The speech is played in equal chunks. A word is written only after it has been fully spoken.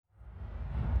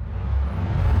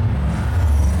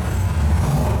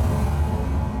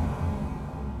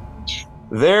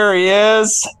There he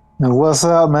is. What's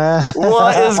up, man?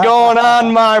 What is going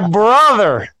on, my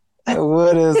brother?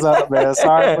 What is up, man?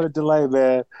 Sorry for the delay,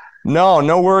 man.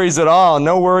 No worries at all.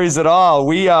 No worries at all.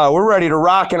 We're ready to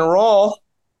rock and roll.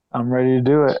 I'm ready to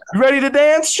do it. You ready to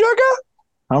dance, Suga?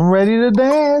 I'm ready to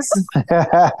dance.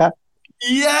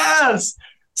 Yes.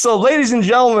 So, ladies and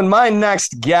gentlemen, my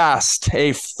next guest,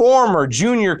 a former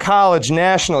junior college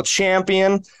national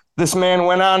champion. This man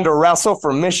went on to wrestle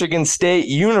for Michigan State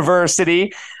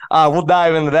University. We'll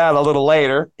dive into that a little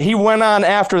later. He went on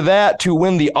after that to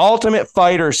win the Ultimate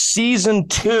Fighter Season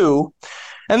 2,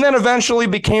 and then eventually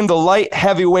became the light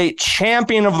heavyweight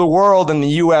champion of the world in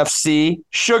the UFC.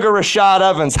 Suga Rashad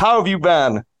Evans, how have you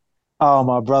been? Oh,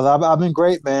 my brother, I've been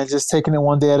great, man. Just taking it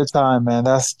one day at a time, man.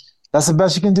 That's the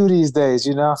best you can do these days,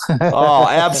 you know? Oh,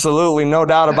 absolutely. No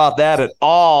doubt about that at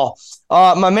all.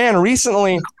 My man,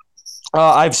 recently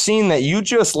I've seen that you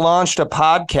just launched a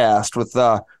podcast with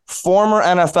former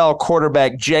NFL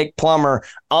quarterback Jake Plummer.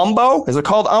 Umbo? Is it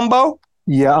called Umbo?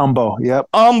 Yeah, Umbo. Yep.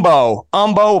 Umbo.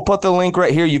 We'll put the link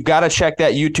right here. You've got to check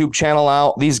that YouTube channel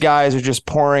out. These guys are just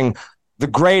pouring the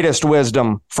greatest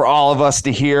wisdom for all of us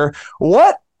to hear.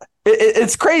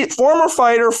 It's crazy. Former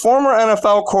fighter, former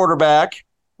NFL quarterback.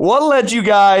 What led you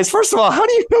guys? First of all, how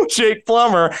do you know Jake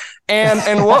Plummer?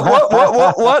 And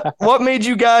what made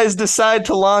you guys decide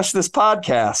to launch this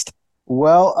podcast?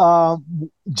 Well,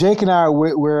 Jake and I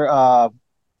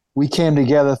we came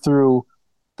together through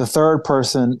the third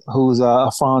person who's a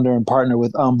founder and partner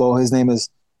with Umbo. His name is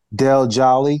Dell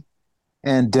Jolly,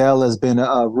 and Dell has been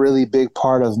a really big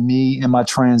part of me in my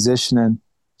transitioning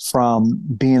from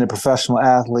being a professional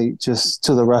athlete just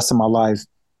to the rest of my life.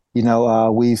 You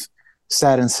know, we've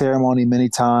sat in ceremony many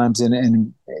times,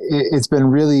 and it's been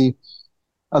really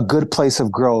a good place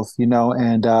of growth, you know,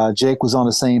 and Jake was on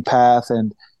the same path,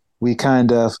 and we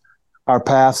our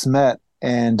paths met,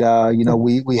 and, you know,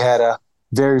 we had a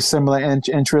very similar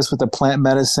interest with the plant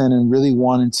medicine and really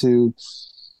wanted to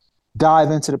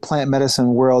dive into the plant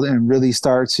medicine world and really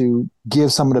start to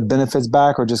give some of the benefits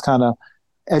back, or just kind of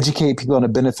educate people on the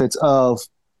benefits of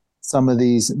some of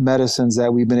these medicines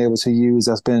that we've been able to use.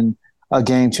 That's been a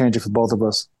game changer for both of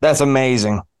us. That's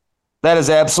amazing. That is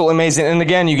absolutely amazing. And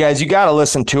again, you guys, you got to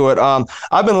listen to it.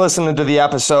 I've been listening to the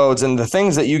episodes, and the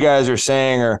things that you guys are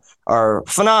saying are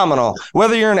phenomenal.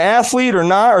 Whether you're an athlete or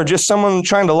not, or just someone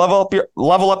trying to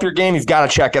level up your game, you've got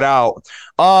to check it out.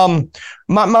 My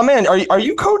man, are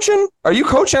you coaching? Are you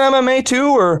coaching MMA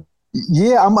too, or?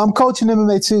 Yeah, I'm coaching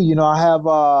MMA too. You know, I have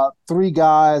 3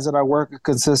 guys that I work with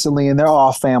consistently, and they're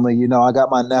all family. You know, I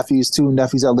got my nephews, 2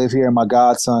 nephews that live here, and my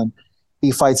godson. He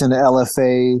fights in the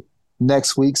LFA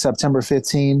next week, September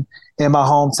 15, in my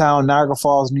hometown, Niagara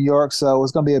Falls, New York. So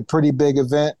it's going to be a pretty big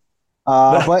event.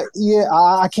 But yeah,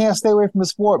 I can't stay away from the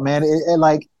sport, man. It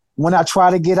like when I try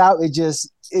to get out, it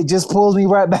just pulls me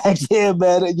right back in,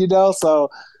 man. You know, so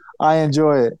I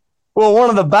enjoy it. Well, one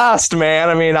of the best, man.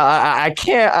 I mean, I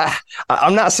can't.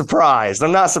 I'm not surprised.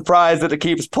 I'm not surprised that it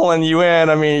keeps pulling you in.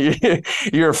 I mean,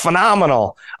 you're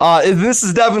phenomenal. This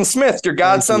is Devin Smyth, your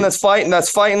godson that's fighting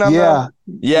on yeah.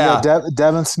 Yeah.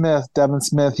 Devin Smyth.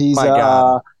 He's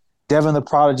Devin the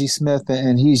Prodigy Smith,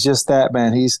 and he's just that,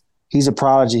 man. He's a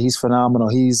prodigy. He's phenomenal.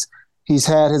 He's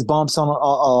had his bumps on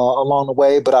along the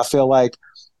way, but I feel like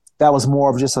that was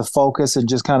more of just a focus and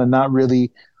just kind of not really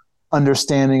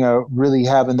understanding or really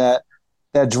having that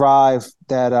drive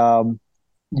that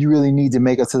you really need to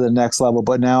make it to the next level.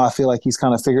 But now I feel like he's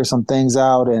kind of figured some things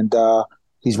out, and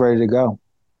he's ready to go.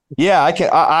 Yeah,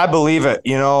 I believe it.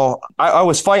 You know, I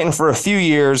was fighting for a few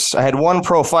years. I had one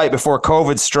pro fight before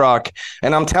COVID struck,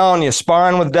 and I'm telling you,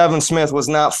 sparring with Devin Smyth was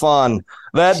not fun.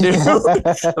 That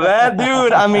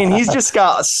dude, I mean, he's just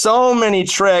got so many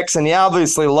tricks, and he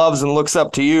obviously loves and looks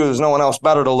up to you. There's no one else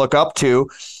better to look up to.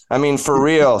 I mean, for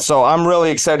real. So I'm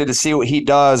really excited to see what he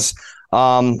does.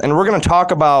 And we're going to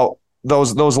talk about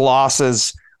those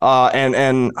losses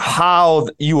and how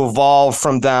you evolve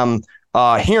from them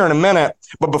here in a minute.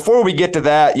 But before we get to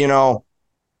that, you know,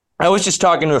 I was just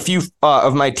talking to a few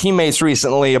of my teammates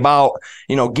recently about,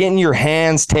 you know, getting your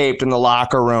hands taped in the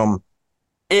locker room.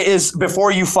 It is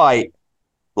before you fight.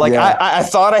 Like, yeah. I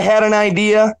thought I had an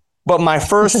idea, but my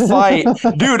first fight,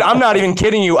 dude, I'm not even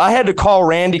kidding you. I had to call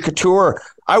Randy Couture.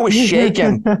 I was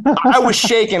shaking. I was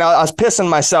pissing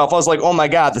myself. I was like, oh my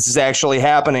God, this is actually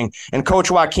happening. And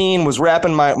Coach Joaquin was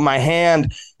wrapping my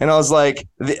hand, and I was like,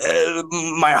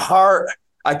 my heart,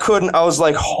 I was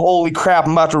like, holy crap,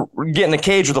 I'm about to get in the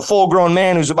cage with a full grown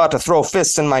man who's about to throw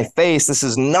fists in my face. This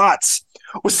is nuts.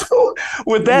 So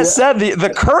with that said,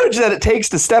 the courage that it takes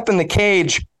to step in the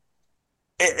cage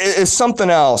is something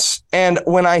else. And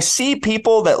when I see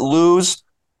people that lose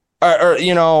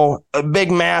or a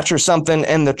big match or something,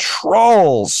 and the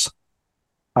trolls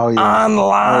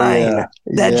online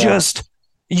that just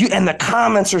and the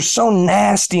comments are so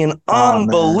nasty and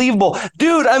unbelievable,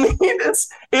 dude. I mean,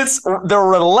 they're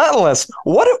relentless.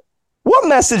 What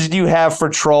message do you have for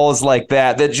trolls like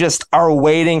that just are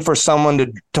waiting for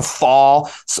someone to fall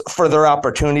for their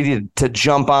opportunity to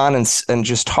jump on and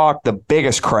just talk the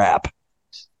biggest crap?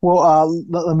 Well,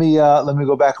 let me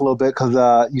go back a little bit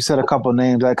because you said a couple of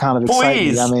names that kind of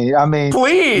excite me. I mean,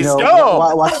 please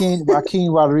go.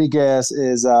 Joaquin Rodriguez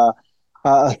is a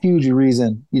huge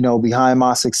reason, behind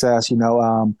my success.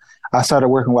 I started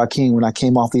working with Joaquin when I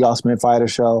came off the Ultimate Fighter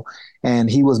show, and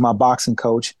he was my boxing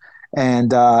coach.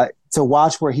 And to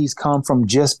watch where he's come from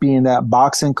just being that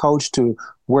boxing coach to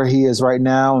where he is right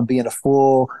now and being a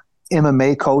full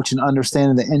MMA coach and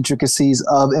understanding the intricacies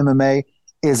of MMA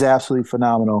is absolutely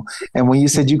phenomenal. And when you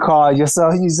said you called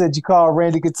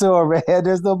Randy Couture, man,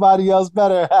 there's nobody else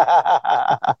better.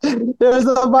 There's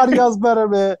nobody else better,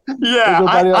 man. Yeah,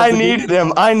 I needed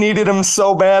him. I needed him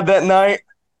so bad that night.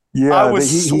 Yeah, I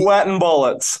was sweating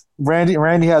bullets.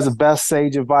 Randy has the best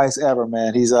sage advice ever,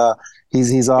 man. He's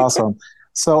awesome.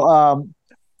 So,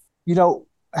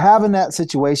 having that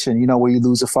situation, where you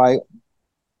lose a fight,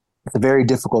 it's a very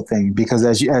difficult thing because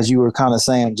as you were kind of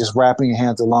saying, just wrapping your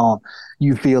hands alone,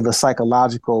 you feel the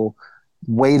psychological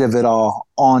weight of it all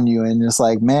on you. And it's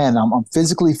like, man, I'm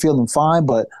physically feeling fine,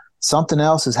 but something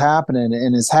else is happening,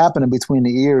 and it's happening between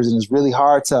the ears. And it's really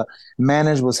hard to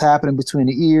manage what's happening between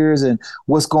the ears and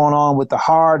what's going on with the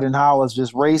heart and how it's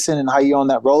just racing and how you're on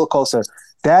that roller coaster.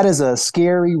 That is a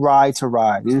scary ride to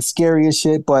ride. It's scary as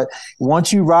shit, but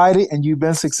once you ride it and you've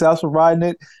been successful riding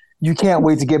it, you can't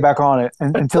wait to get back on it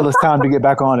until it's time to get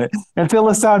back on it.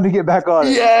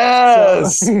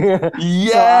 Yes. So,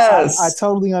 yes. So I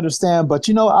totally understand. But,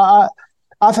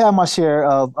 I've had my share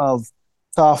of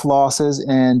tough losses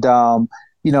and,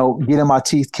 getting my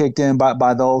teeth kicked in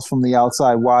by those from the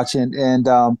outside watching. And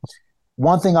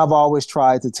one thing I've always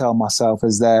tried to tell myself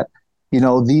is that,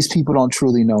 these people don't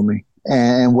truly know me.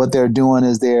 And what they're doing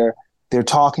is they're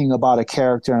talking about a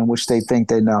character in which they think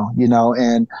they know,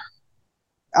 and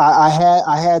I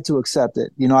had to accept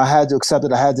it. I had to accept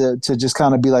it. I had to just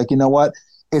kind of be like, you know what?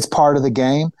 It's part of the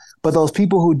game. But those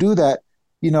people who do that,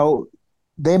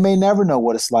 they may never know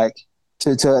what it's like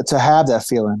to have that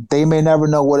feeling. They may never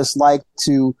know what it's like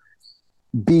to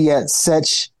be at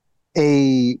such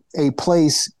a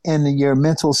place in your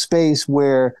mental space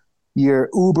where you're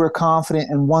uber confident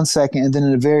in 1 second, and then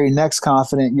in the very next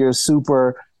confident, you're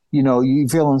super, you're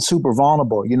feeling super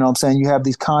vulnerable. You know what I'm saying? You have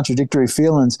these contradictory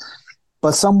feelings.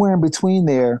 But somewhere in between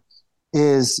there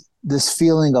is this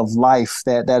feeling of life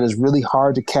that is really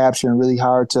hard to capture and really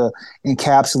hard to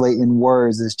encapsulate in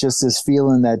words. It's just this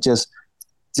feeling that just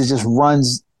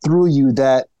runs through you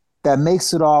that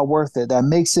makes it all worth it, that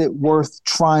makes it worth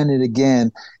trying it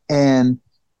again. And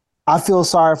I feel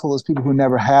sorry for those people who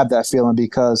never have that feeling,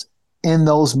 because in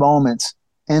those moments,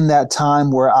 in that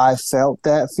time where I felt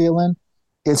that feeling,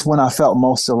 it's when I felt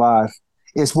most alive.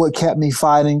 It's what kept me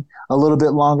fighting a little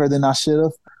bit longer than I should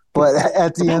have. But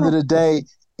at the end of the day,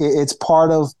 it's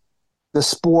part of the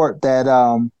sport that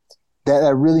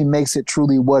really makes it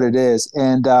truly what it is.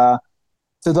 And to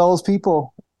those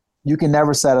people, you can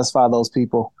never satisfy those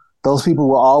people. Those people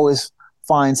will always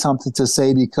find something to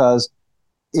say because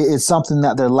it's something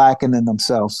that they're lacking in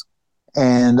themselves.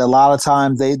 And a lot of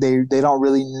times they don't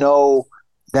really know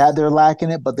that they're lacking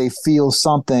it, but they feel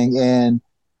something, and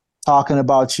talking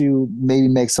about you maybe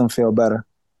makes them feel better.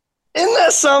 Isn't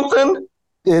that something?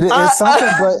 It is something,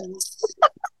 but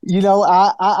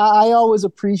I always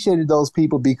appreciated those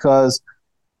people, because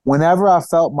whenever I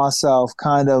felt myself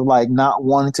kind of like not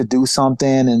wanting to do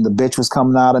something and the bitch was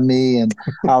coming out of me and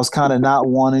I was kind of not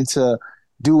wanting to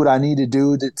do what I need to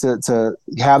do to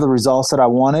have the results that I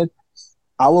wanted,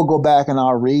 I will go back and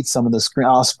I'll read some of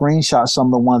I'll screenshot some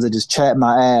of the ones that just chat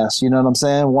my ass. You know what I'm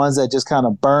saying? Ones that just kind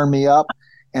of burn me up,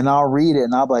 and I'll read it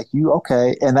and I'll be like, you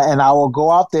okay? And I will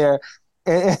go out there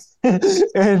and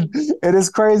it's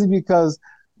crazy because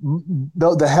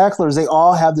the hecklers, they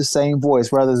all have the same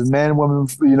voice, whether it's men, women,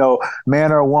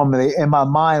 man or woman. In my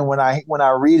mind, when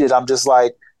I read it, I'm just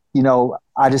like,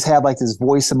 I just have like this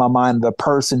voice in my mind, the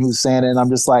person who's saying it, and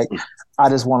I'm just like, I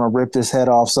just want to rip this head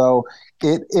off. So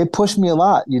it pushed me a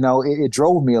lot, it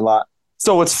drove me a lot.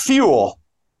 So it's fuel.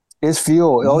 It's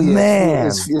fuel. Oh yeah, man,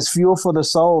 it's fuel for the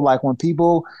soul. Like when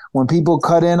people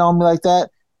cut in on me like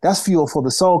that, that's fuel for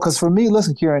the soul. Because for me,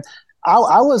 listen, Curran,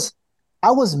 I was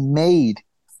made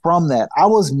from that. I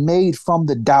was made from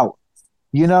the doubt.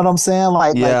 You know what I'm saying?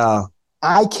 Like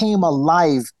I came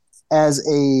alive as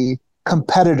a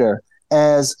competitor,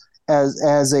 as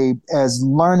as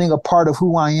learning a part of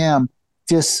who I am,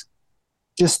 just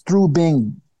through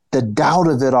being the doubt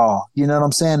of it all. You know what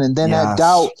I'm saying? And then that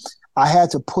doubt, I had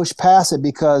to push past it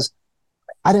because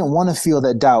I didn't want to feel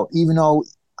that doubt, even though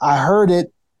I heard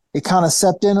it. It kind of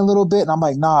seeped in a little bit, and I'm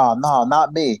like, nah,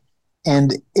 not me.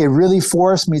 And it really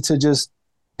forced me to just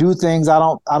do things I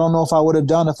don't know if I would have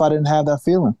done if I didn't have that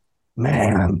feeling.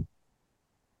 Man,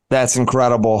 that's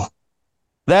incredible.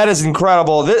 That is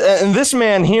incredible. And this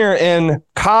man here in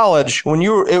college,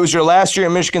 it was your last year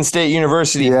at Michigan State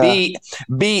University,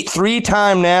 beat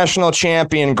 3-time national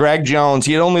champion Greg Jones.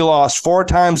 He had only lost 4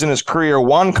 times in his career,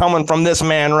 one coming from this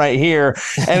man right here.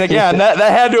 And again, that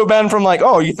had to have been from like,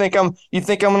 oh, you think I'm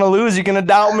going to lose? You going to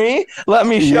doubt me? Let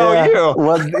me show you.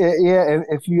 Well,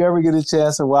 if you ever get a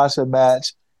chance to watch a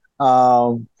match,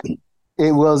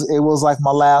 it was like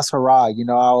my last hurrah. You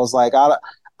know, I was like,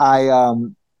 I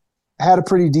had a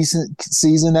pretty decent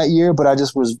season that year, but I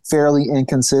just was fairly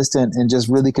inconsistent and just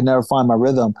really could never find my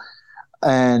rhythm.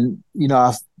 And, you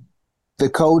know, the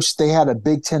coach, they had a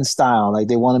Big Ten style. Like,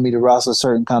 they wanted me to wrestle a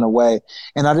certain kind of way.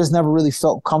 And I just never really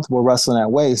felt comfortable wrestling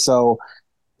that way. So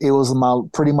it was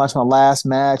pretty much my last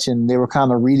match, and they were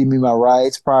kind of reading me my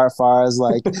rights prior far as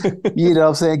like, you know what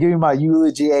I'm saying, give me my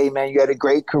eulogy. Hey man, you had a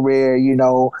great career, you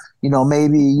know,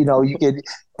 maybe, you know, you could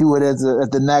do it at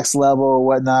the next level or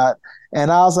whatnot. And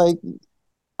I was like,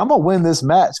 I'm gonna win this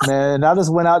match, man. And I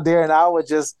just went out there and I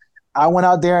went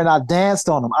out there and I danced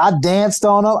on them.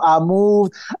 I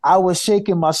moved. I was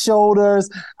shaking my shoulders.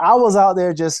 I was out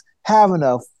there just having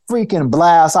a freaking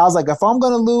blast. I was like, if I'm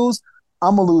gonna lose,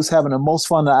 I'm gonna lose having the most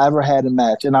fun that I ever had in a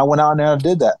match. And I went out there and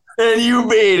did that. And you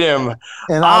beat him.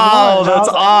 And that's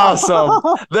awesome.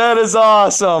 That is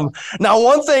awesome. Now,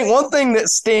 one thing that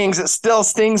stings, it still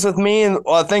stings with me, and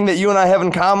a thing that you and I have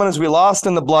in common is we lost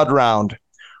in the blood round.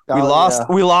 We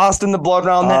lost in the blood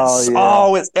round.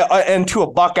 And to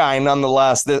a Buckeye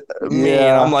nonetheless. And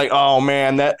I'm like, oh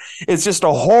man, it's just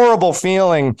a horrible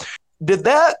feeling. Did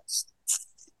that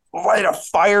light a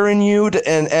fire in you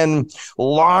and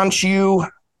launch you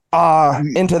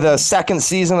into the second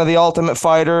season of The Ultimate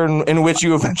Fighter, in which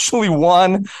you eventually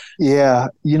won? Yeah,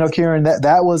 you know, Curran,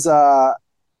 that was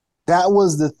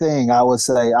the thing. I would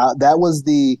say that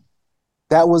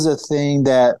was a thing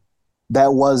that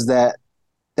was that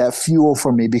fuel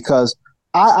for me, because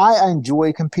I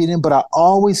enjoy competing, but I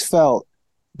always felt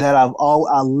that I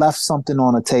left something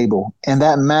on the table, and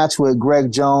that match with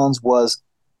Greg Jones was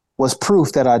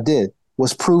proof that I did.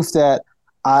 Was proof that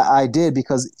I did,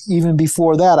 because even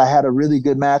before that, I had a really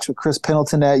good match with Chris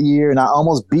Pendleton that year, and I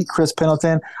almost beat Chris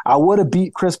Pendleton. I would have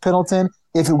beat Chris Pendleton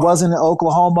if it wasn't in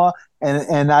Oklahoma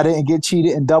and I didn't get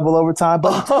cheated in double overtime.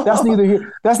 But that's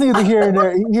neither here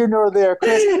nor there.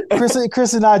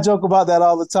 Chris and I joke about that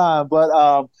all the time. But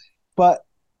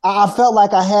I felt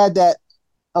like I had that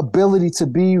ability to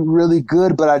be really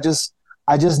good, but I just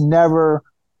never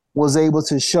was able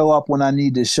to show up when I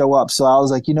needed to show up. So I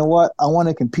was like, you know what? I want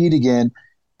to compete again.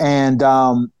 And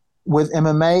with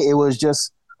MMA, it was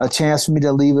just a chance for me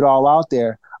to leave it all out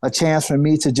there, a chance for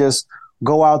me to just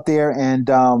go out there and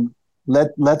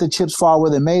let the chips fall where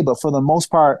they may. But for the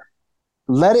most part,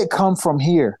 let it come from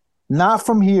here, not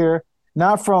from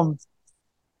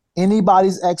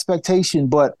anybody's expectation,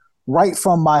 but right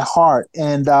from my heart.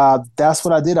 And that's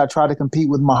what I did. I tried to compete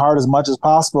with my heart as much as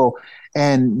possible.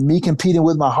 And me competing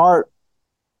with my heart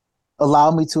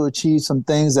allowed me to achieve some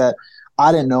things that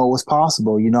I didn't know was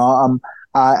possible. You know,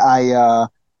 I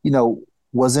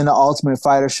was in the Ultimate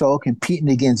Fighter show competing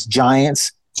against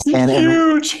giants. And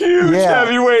huge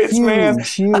heavyweights, man.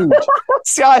 Huge.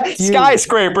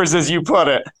 Skyscrapers, as you put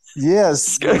it.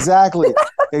 Yes, exactly.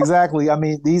 Exactly. I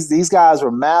mean, these guys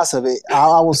were massive.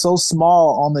 I was so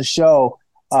small on the show.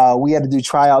 We had to do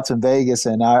tryouts in Vegas,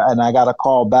 and I got a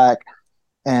call back,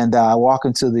 and I walk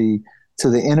into the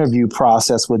interview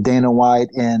process with Dana White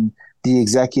and the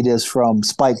executives from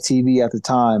Spike TV at the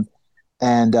time.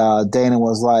 And Dana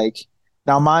was like,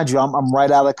 now, mind you, I'm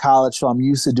right out of college, so I'm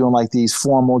used to doing like these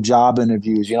formal job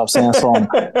interviews. You know what I'm saying? So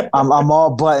I'm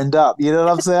all buttoned up. You know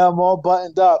what I'm saying? I'm all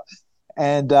buttoned up.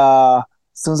 And as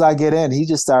soon as I get in, he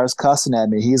just starts cussing at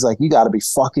me. He's like, "You got to be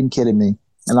fucking kidding me!"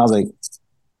 And I was like,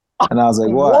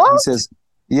 "What?" He says,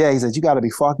 "Yeah." He said, "You got to be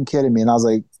fucking kidding me!" And I was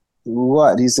like,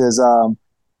 "What?" He says,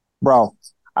 "Bro,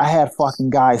 I had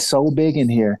fucking guys so big in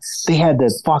here, they had to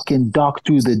fucking duck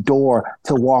through the door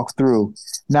to walk through.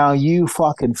 Now you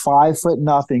fucking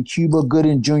 5'0" Cuba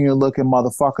Gooding Jr. looking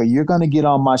motherfucker, you're going to get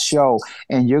on my show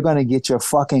and you're going to get your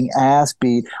fucking ass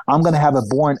beat. I'm going to have a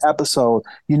boring episode.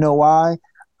 You know why?"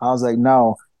 I was like,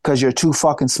 "No, because you're too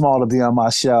fucking small to be on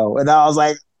my show." And I was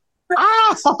like,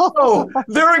 Oh,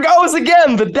 there it goes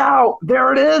again. The doubt.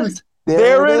 There it is.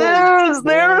 There it is.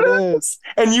 There it is.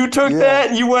 And you took that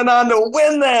and you went on to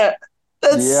win that.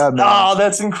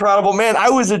 That's incredible, man. I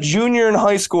was a junior in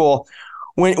high school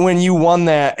when you won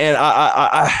that, and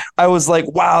I was like,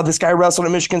 wow, this guy wrestled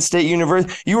at Michigan State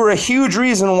University. You were a huge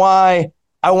reason why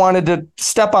I wanted to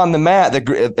step on the mat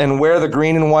and wear the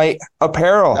green and white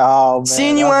apparel. Oh, man,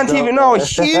 seeing you on TV,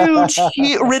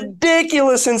 huge,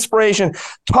 ridiculous inspiration.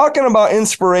 Talking about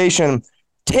inspiration,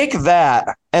 take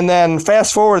that and then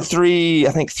fast forward 2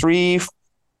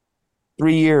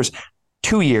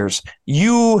 years.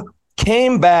 You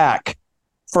came back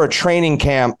for a training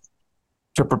camp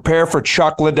to prepare for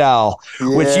Chuck Liddell,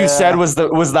 which you said was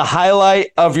the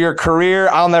highlight of your career.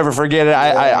 I'll never forget it.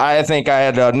 I think I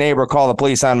had a neighbor call the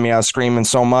police on me. I was screaming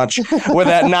so much with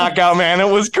that knockout, man. It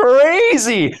was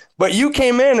crazy. But you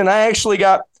came in, and I actually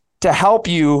got to help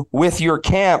you with your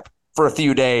camp for a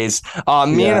few days.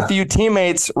 Me and a few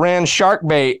teammates ran shark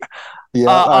bait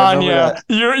on you.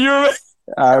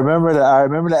 I remember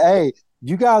that. Hey,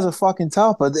 you guys are fucking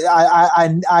tough, but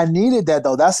I needed that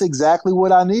though. That's exactly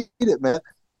what I needed, man.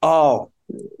 Oh,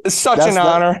 it's such an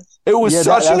honor. It was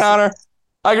such an honor.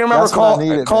 I can remember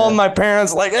calling my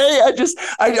parents like, hey,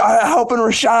 I helping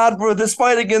Rashad for this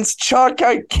fight against Chuck.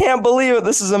 I can't believe it.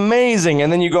 This is amazing.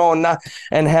 And then you go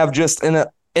and have just an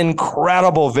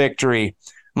incredible victory.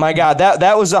 My God,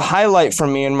 that was a highlight for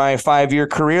me in my 5-year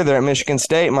career there at Michigan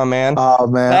State, my man. Oh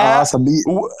man, awesome.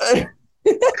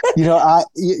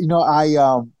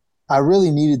 I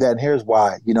really needed that, and here's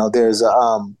why. There's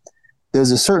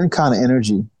a certain kind of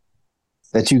energy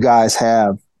that you guys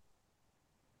have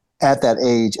at that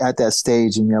age, at that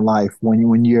stage in your life,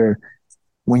 when your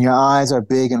eyes are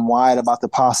big and wide about the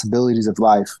possibilities of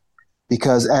life.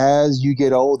 Because as you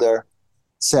get older,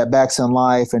 setbacks in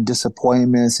life and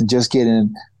disappointments and just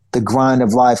getting the grind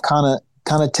of life kind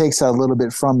of takes a little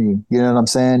bit from you. You know what I'm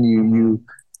saying? You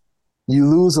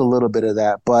lose a little bit of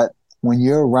that. But when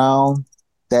you're around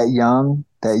that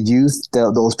youth,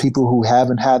 those people who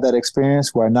haven't had that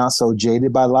experience, who are not so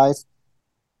jaded by life,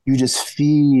 you just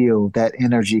feel that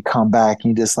energy come back.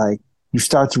 You just you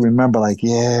start to remember that's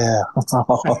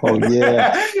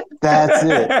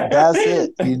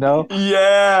it,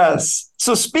 Yes.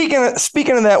 So speaking of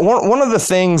that, one of the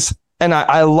things, and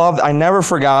I never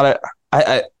forgot it.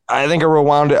 I think I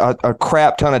rewound it a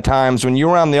crap ton of times when you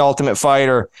were on The Ultimate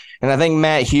Fighter, and I think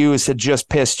Matt Hughes had just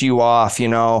pissed you off,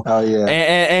 Oh yeah.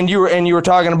 And you were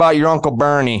talking about your Uncle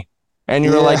Bernie, and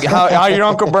you were like how your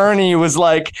Uncle Bernie was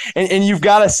like, and you've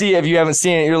got to see it if you haven't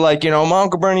seen it. You're like, my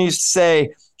Uncle Bernie used to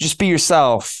say, just be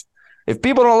yourself. If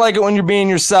people don't like it when you're being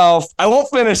yourself, I won't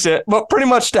finish it, but pretty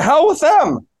much to hell with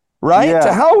them. Right? Yeah.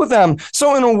 To hell with them.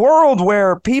 So in a world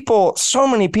where so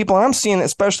many people, and I'm seeing it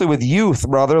especially with youth,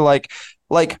 brother, like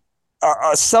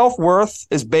our self-worth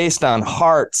is based on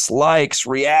hearts, likes,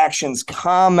 reactions,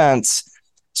 comments.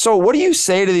 So what do you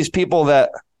say to these people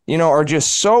that, are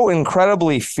just so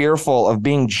incredibly fearful of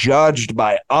being judged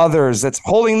by others that's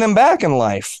holding them back in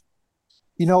life?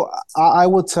 I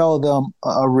will tell them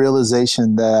a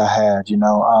realization that I had,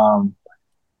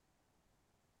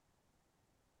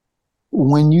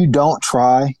 when you don't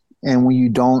try and when you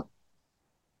don't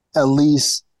at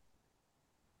least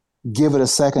give it a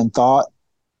second thought,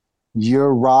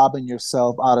 you're robbing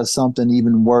yourself out of something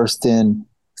even worse than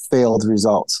failed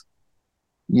results.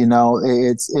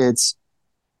 It's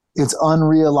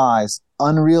unrealized.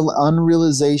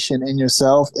 Unrealization in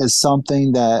yourself is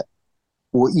something that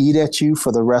will eat at you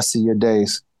for the rest of your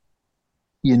days.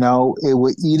 It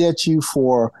will eat at you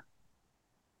for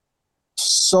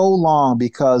so long,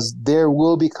 because there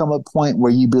will become a point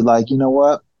where you be like, you know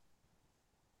what?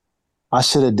 I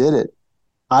should have did it.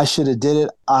 I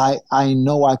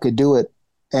know I could do it.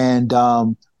 And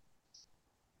the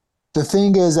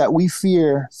thing is that we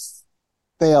fear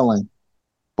failing,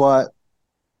 but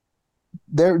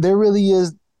there really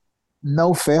is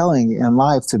no failing in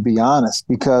life, to be honest,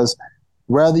 because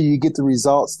whether you get the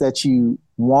results that you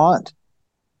want,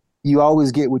 you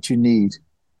always get what you need.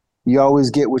 You always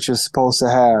get what you're supposed to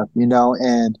have,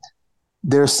 and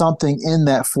there's something in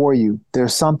that for you.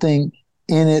 There's something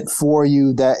in it for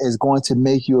you that is going to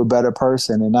make you a better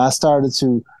person. And I started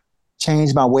to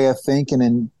change my way of thinking,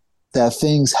 and that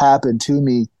things happen to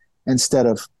me instead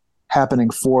of happening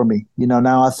for me.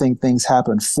 Now I think things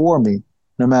happen for me.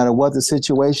 No matter what the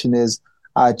situation is,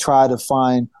 I try to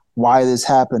find why this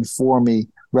happened for me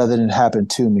rather than happen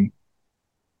to me.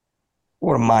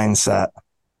 What a mindset.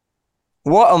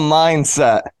 What a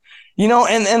mindset.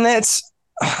 And that's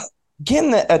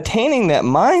attaining that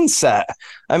mindset.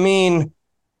 I mean,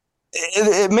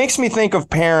 it makes me think of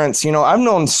parents. You know, I've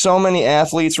known so many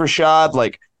athletes, Rashad,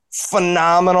 like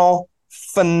phenomenal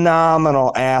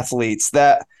athletes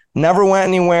that never went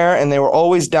anywhere, and they were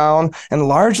always down, and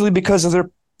largely because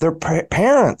of their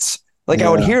parents. Like I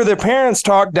would Yeah. hear their parents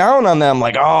talk down on them,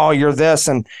 like, "Oh, you're this,"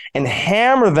 and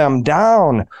hammer them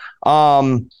down.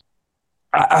 I've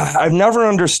never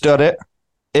understood it.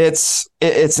 It's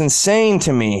insane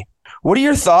to me. What are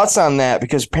your thoughts on that?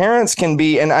 Because parents can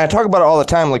be, and I talk about it all the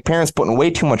time, like parents putting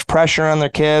way too much pressure on their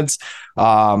kids.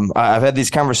 I've had these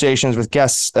conversations with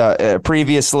guests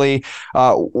previously.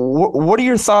 What are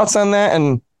your thoughts on that?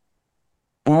 And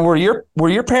were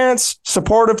your parents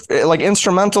supportive, like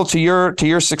instrumental to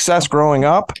your success growing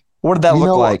up? What did that You look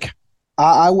know, like?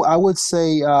 I would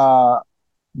say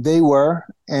they were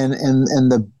in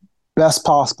the best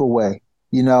possible way,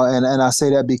 and I say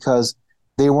that because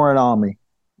they weren't on me.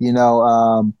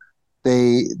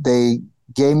 They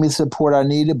gave me the support I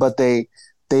needed, but they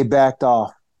backed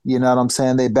off. You know what I'm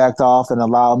saying? They backed off and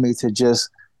allowed me to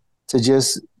just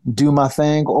do my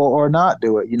thing or not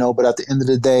do it. But at the end of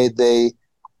the day, they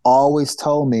always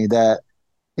told me that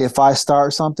if I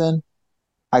start something,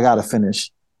 I gotta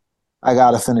finish. I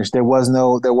gotta finish. There was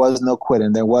no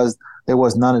quitting. There was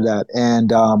none of that. And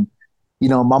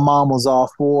my mom was all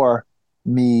for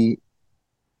me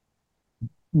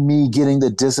me getting the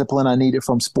discipline I needed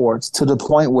from sports to the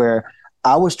point where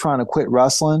I was trying to quit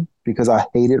wrestling because I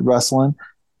hated wrestling.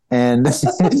 And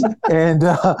and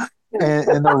the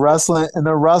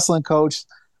wrestling coach,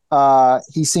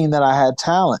 he seen that I had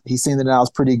talent. He seen that I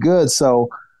was pretty good. So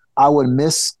I would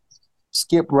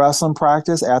skip wrestling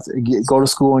practice after go to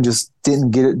school and just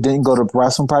didn't go to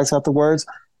wrestling practice afterwards.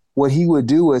 What he would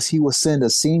do is he would send a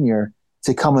senior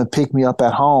to come and pick me up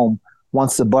at home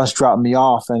once the bus dropped me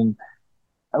off. And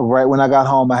right when I got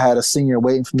home, I had a senior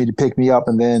waiting for me to pick me up.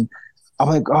 And then I'm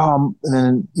like, and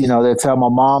then, they tell my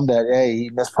mom that, hey, he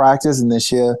missed practice. And then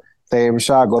she'll say, hey,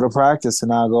 Rashad, go to practice.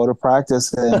 And I'll go to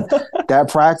practice. And that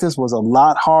practice was a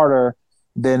lot harder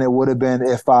than it would have been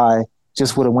if I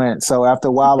just would have went. So after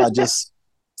a while, I just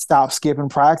stopped skipping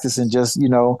practice and just,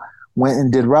 went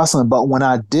and did wrestling. But when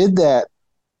I did that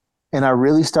and I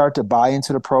really started to buy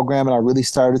into the program and I really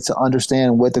started to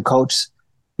understand what the coach,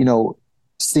 you know,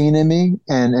 seen in me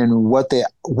and what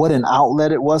an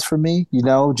outlet it was for me,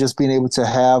 just being able to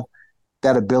have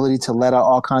that ability to let out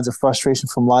all kinds of frustration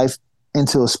from life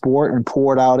into a sport and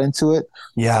pour it out into it.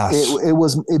 Yes.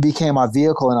 It became my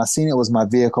vehicle, and I seen it was my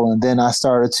vehicle, and then I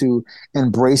started to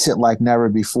embrace it like never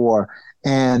before.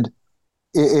 And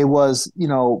it was,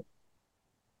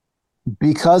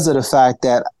 because of the fact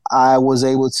that I was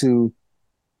able to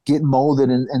get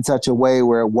molded in such a way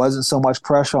where it wasn't so much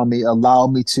pressure on me, allowed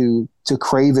me to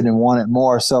crave it and want it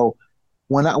more. So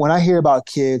when I hear about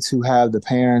kids who have the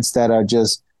parents that are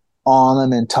just on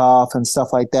them and tough and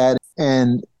stuff like that,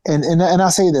 and I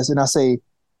say this, and I say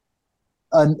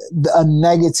a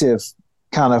negative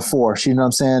kind of force, you know what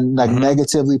I'm saying, like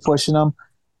negatively pushing them,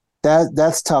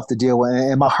 that's tough to deal with,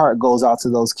 and my heart goes out to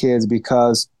those kids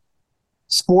because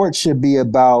sports should be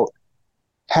about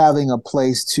having a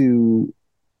place to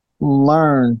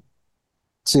learn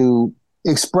to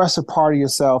express a part of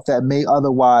yourself that may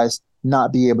otherwise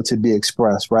not be able to be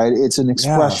expressed, right? It's an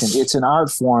expression, Yes. it's an art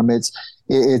form, it's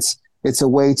a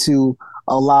way to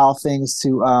allow things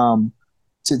to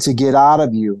get out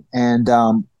of you. And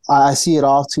I see it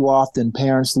all too often,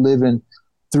 parents living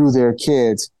through their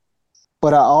kids.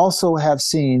 But I also have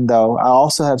seen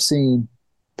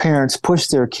parents push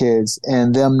their kids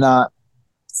and them not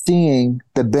seeing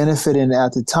the benefit in it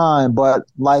at the time. But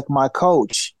like my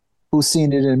coach, who's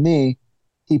seen it in me,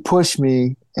 he pushed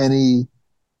me and he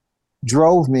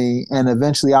drove me, and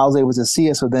eventually I was able to see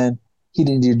it. So then he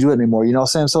didn't need to do it anymore. You know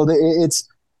what I'm saying? So it's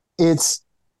it's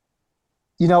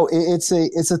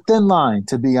a thin line,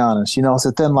 to be honest. It's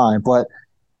a thin line. But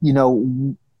you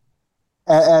know,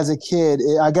 as a kid,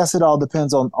 I guess it all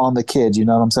depends on the kid. You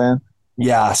know what I'm saying?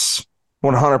 Yes.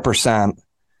 100%.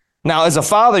 Now, as a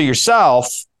father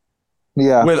yourself,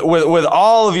 Yeah, with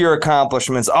all of your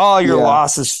accomplishments, all your yeah.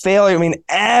 losses, failure, I mean,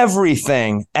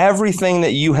 everything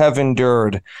that you have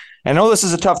endured. I know this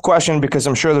is a tough question because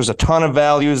I'm sure there's a ton of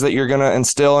values that you're going to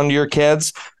instill into your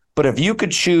kids. But if you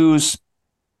could choose,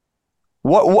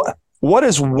 what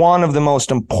is one of the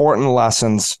most important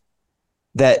lessons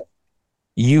that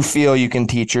you feel you can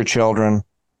teach your children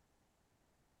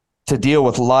to deal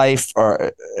with life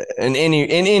or in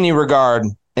any regard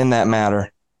in that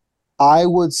matter? I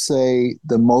would say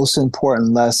the most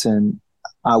important lesson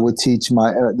I would teach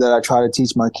that I try to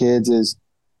teach my kids is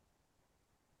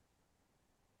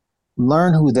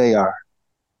learn who they are.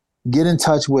 Get in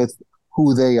touch with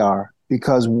who they are,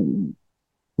 because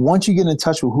once you get in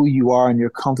touch with who you are and you're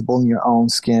comfortable in your own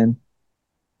skin,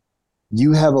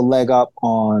 you have a leg up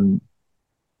on,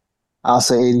 I'll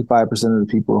say 85% of the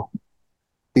people,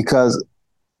 because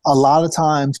a lot of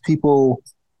times people,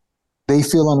 they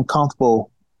feel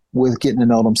uncomfortable with getting to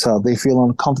know themselves. They feel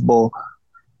uncomfortable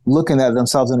looking at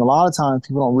themselves. And a lot of times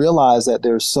people don't realize that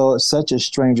they're such a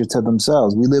stranger to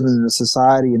themselves. We live in a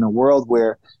society, in a world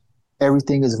where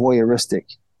everything is voyeuristic.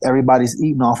 Everybody's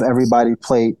eating off everybody's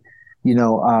plate,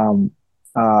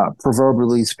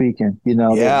 proverbially speaking,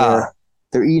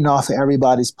 they're eating off of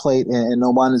everybody's plate, and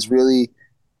no one is really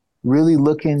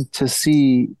looking to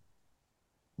see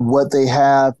what they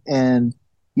have and,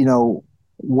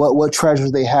 what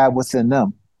treasures they have within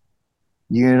them.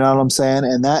 You know what I'm saying?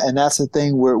 And that's the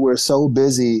thing. We're so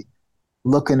busy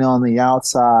looking on the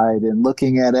outside and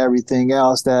looking at everything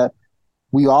else that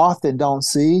we often don't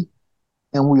see,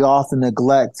 and we often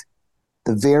neglect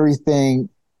the very thing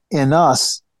in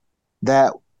us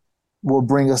that will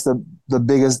bring us the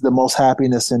biggest, the most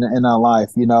happiness in our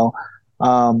life.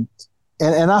 And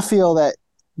I feel that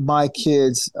my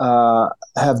kids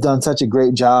have done such a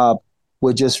great job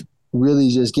with just really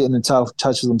just getting in touch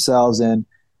with themselves and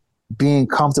being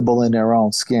comfortable in their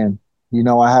own skin.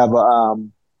 I have a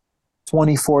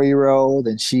 24-year-old,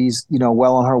 and she's,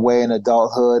 well on her way in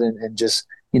adulthood, and just,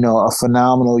 a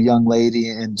phenomenal young lady,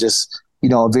 and just,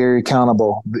 very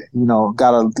accountable,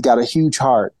 got a huge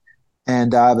heart.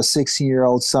 And I have a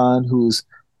 16-year-old son who's,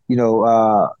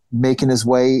 making his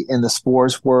way in the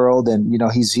sports world, and,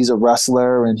 he's a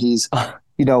wrestler, and he's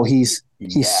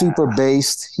super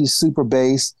based. He's super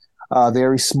based,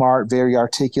 very smart, very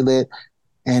articulate.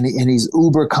 And he's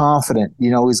uber confident.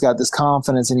 He's got this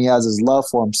confidence, and he has his love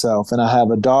for himself. And I have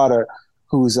a daughter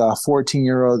who's 14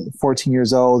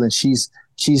 years old, and she's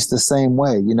the same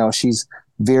way. She's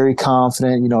very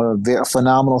confident. A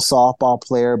phenomenal softball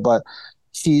player, but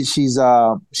she's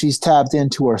tapped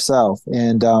into herself,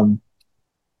 and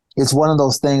it's one of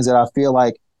those things that I feel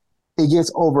like it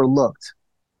gets overlooked.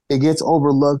 It gets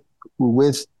overlooked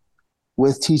with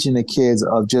teaching the kids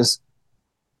of just.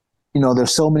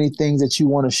 There's so many things that you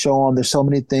want to show them. There's so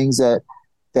many things that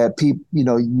people,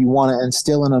 you want to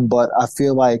instill in them. But I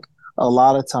feel like a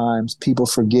lot of times people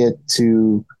forget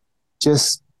to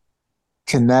just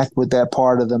connect with that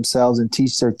part of themselves and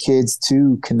teach their kids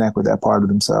to connect with that part of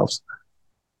themselves.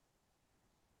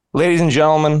 Ladies and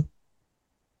gentlemen,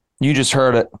 you just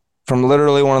heard it from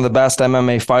literally one of the best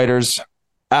MMA fighters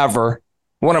ever.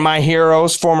 One of my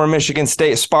heroes, former Michigan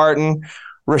State Spartan,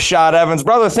 Rashad Evans.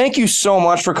 Brother, thank you so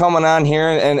much for coming on here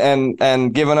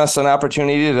and giving us an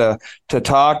opportunity to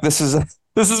talk. This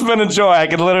has been a joy. I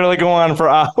could literally go on for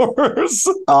hours.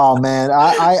 Oh man,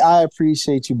 I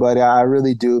appreciate you, buddy. I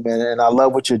really do, man. And I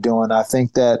love what you're doing. I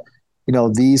think that,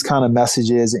 these kind of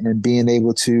messages and being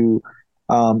able to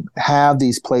have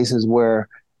these places where,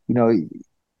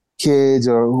 kids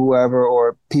or whoever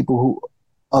or people who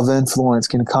of influence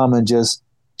can come and just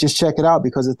check it out.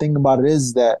 Because the thing about it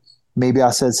is that maybe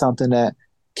I said something that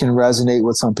can resonate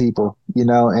with some people,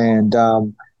 and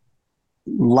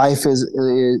life is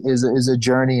a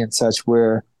journey and such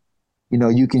where,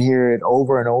 you can hear it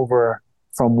over and over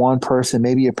from one person,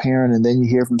 maybe a parent, and then you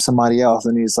hear from somebody else,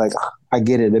 and he's like, I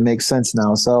get it. It makes sense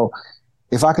now. So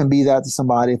if I can be that to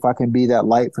somebody, if I can be that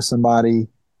light for somebody,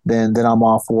 then I'm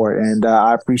all for it. And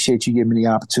I appreciate you giving me the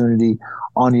opportunity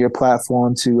on your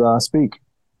platform to speak.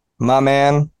 My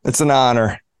man, it's an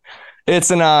honor.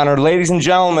 It's an honor. Ladies and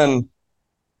gentlemen,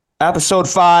 episode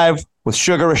 5 with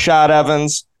Suga Rashad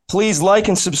Evans. Please like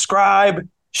and subscribe.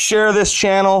 Share this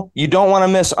channel. You don't want to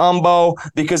miss Umbo,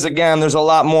 because, again, there's a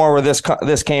lot more where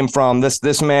this came from.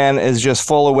 This man is just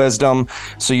full of wisdom,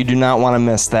 so you do not want to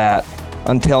miss that.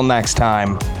 Until next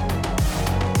time.